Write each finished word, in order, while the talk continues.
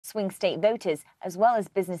swing state voters as well as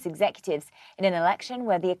business executives in an election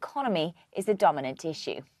where the economy is the dominant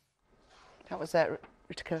issue. That was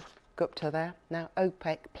Ritika Gupta there. Now,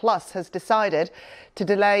 OPEC Plus has decided to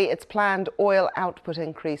delay its planned oil output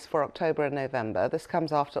increase for October and November. This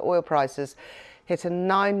comes after oil prices hit a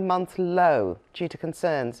 9-month low due to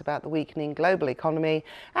concerns about the weakening global economy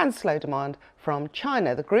and slow demand from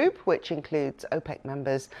China. The group, which includes OPEC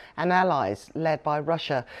members and allies led by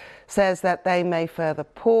Russia, says that they may further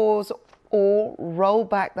pause or roll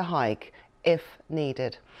back the hike if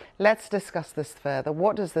needed. Let's discuss this further.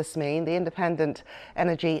 What does this mean? The independent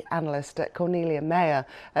energy analyst Cornelia Meyer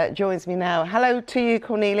joins me now. Hello to you,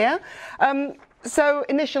 Cornelia. So,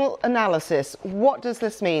 initial analysis, what does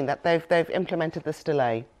this mean that they've implemented this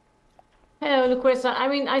delay? Hello, Lucreza. I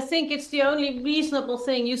mean, I think it's the only reasonable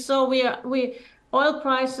thing. You saw oil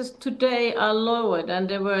prices today are lower than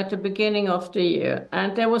they were at the beginning of the year,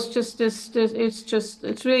 and there was just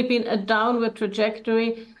it's really been a downward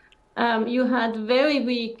trajectory. You had very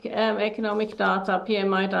weak economic data,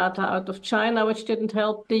 PMI data out of China, which didn't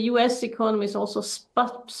help. The US economy is also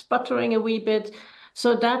sputtering a wee bit,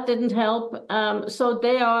 so that didn't help. So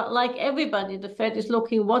they are, like everybody, the Fed is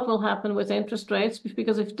looking what will happen with interest rates,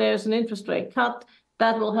 because if there's an interest rate cut,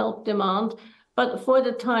 that will help demand. But for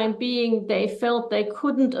the time being, they felt they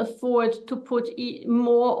couldn't afford to put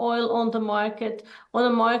more oil on a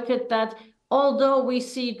market that, although we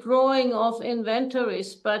see drawing of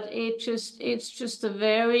inventories, but it's just a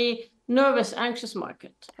very nervous, anxious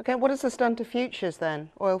market. Okay, what has this done to futures then,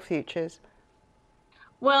 oil futures?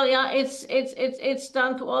 Well, yeah, it's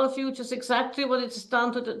done to oil futures exactly what it's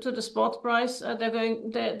done to the spot price.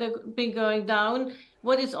 They've been going down.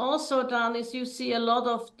 What it's also done is you see a lot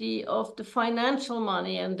of the financial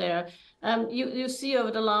money in there. You see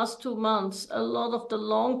over the last 2 months, a lot of the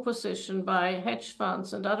long position by hedge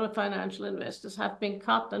funds and other financial investors have been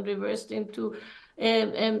cut and reversed into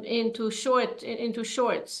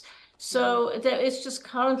shorts. So there is just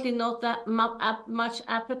currently not that much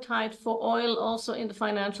appetite for oil also in the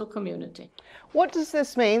financial community. What does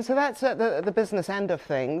this mean? So that's at the business end of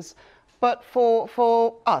things, but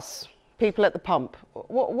for us, people at the pump,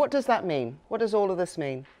 what does that mean? What does all of this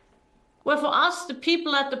mean? Well, for us, the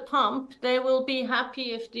people at the pump, they will be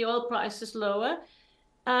happy if the oil price is lower.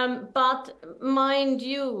 But mind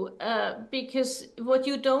you, because what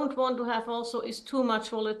you don't want to have also is too much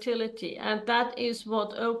volatility. And that is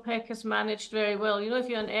what OPEC has managed very well. You know, if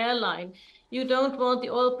you're an airline, you don't want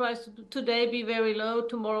the oil price to today be very low,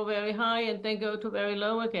 tomorrow very high, and then go to very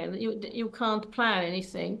low again. You can't plan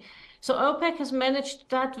anything. So OPEC has managed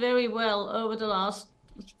that very well over the last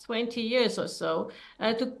 20 years or so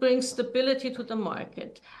to bring stability to the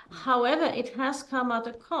market. However, it has come at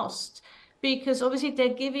a cost, because obviously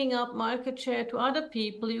they're giving up market share to other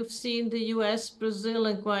people. You've seen the US, Brazil,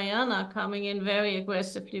 and Guyana coming in very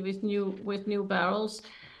aggressively with new barrels.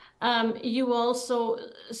 You also,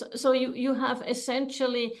 so you have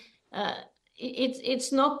essentially,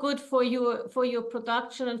 it's not good for your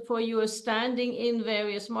production and for your standing in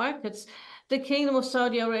various markets. The Kingdom of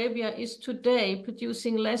Saudi Arabia is today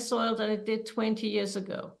producing less oil than it did 20 years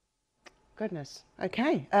ago. Goodness.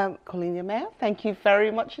 Okay. Cornelia Meyer, thank you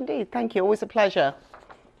very much indeed. Thank you. Always a pleasure.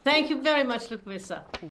 Thank you very much, Lucreza.